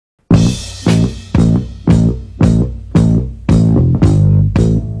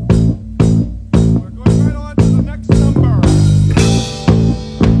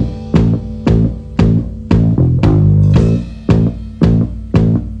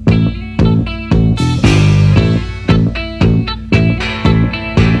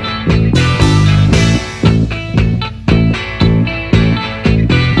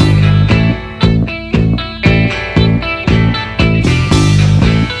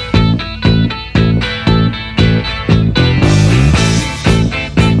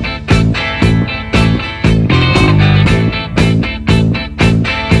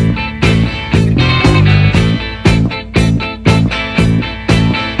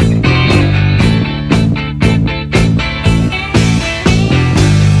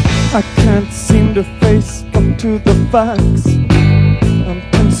facts. I'm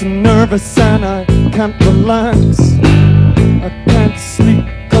tense and nervous and I can't relax. I can't sleep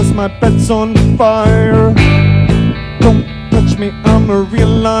cause my bed's on fire. Don't touch me, I'm a real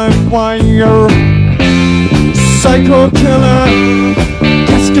live wire. Psy Co Killer,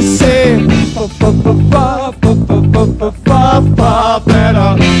 qu'est-ce que c'est?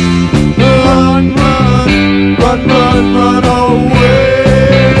 Better run, run, run, run, run away.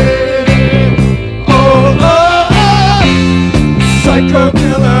 Oh, oh, oh. Psy Co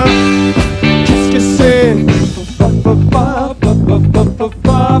Killer, qu'est-ce que c'est?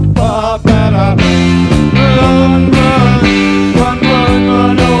 Better run, run, run, run,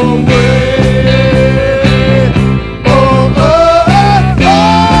 run away.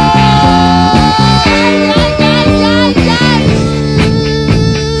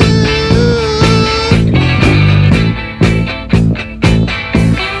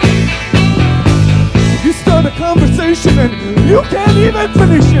 And you can't even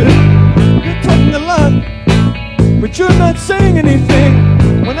finish it. You're talking a lot, but you're not saying anything.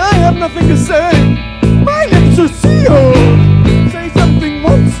 When I have nothing to say, my lips are sealed. Say something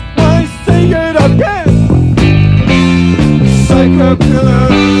once, why say it again? Psy Co Killer,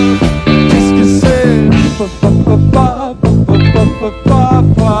 qu'est-ce que c'est?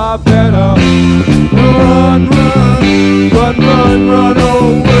 Better run, run, run, run, run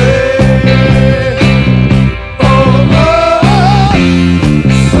away.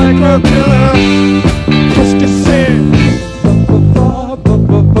 Killer, qu'est-ce que c'est?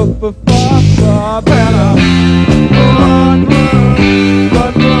 Better run, run,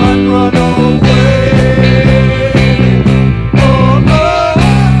 run, run, run away. Oh, oh,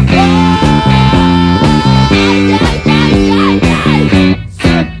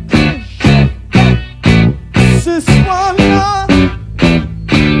 ce soir-là,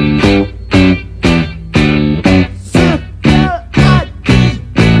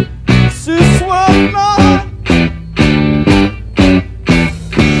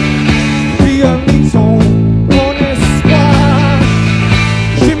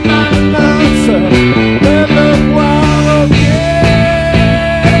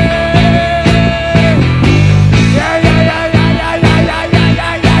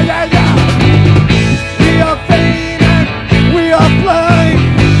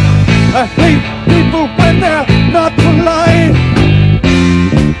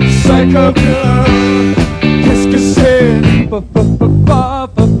 Psy Co Killer, qu'est-ce que c'est?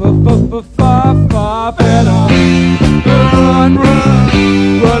 Better run, run.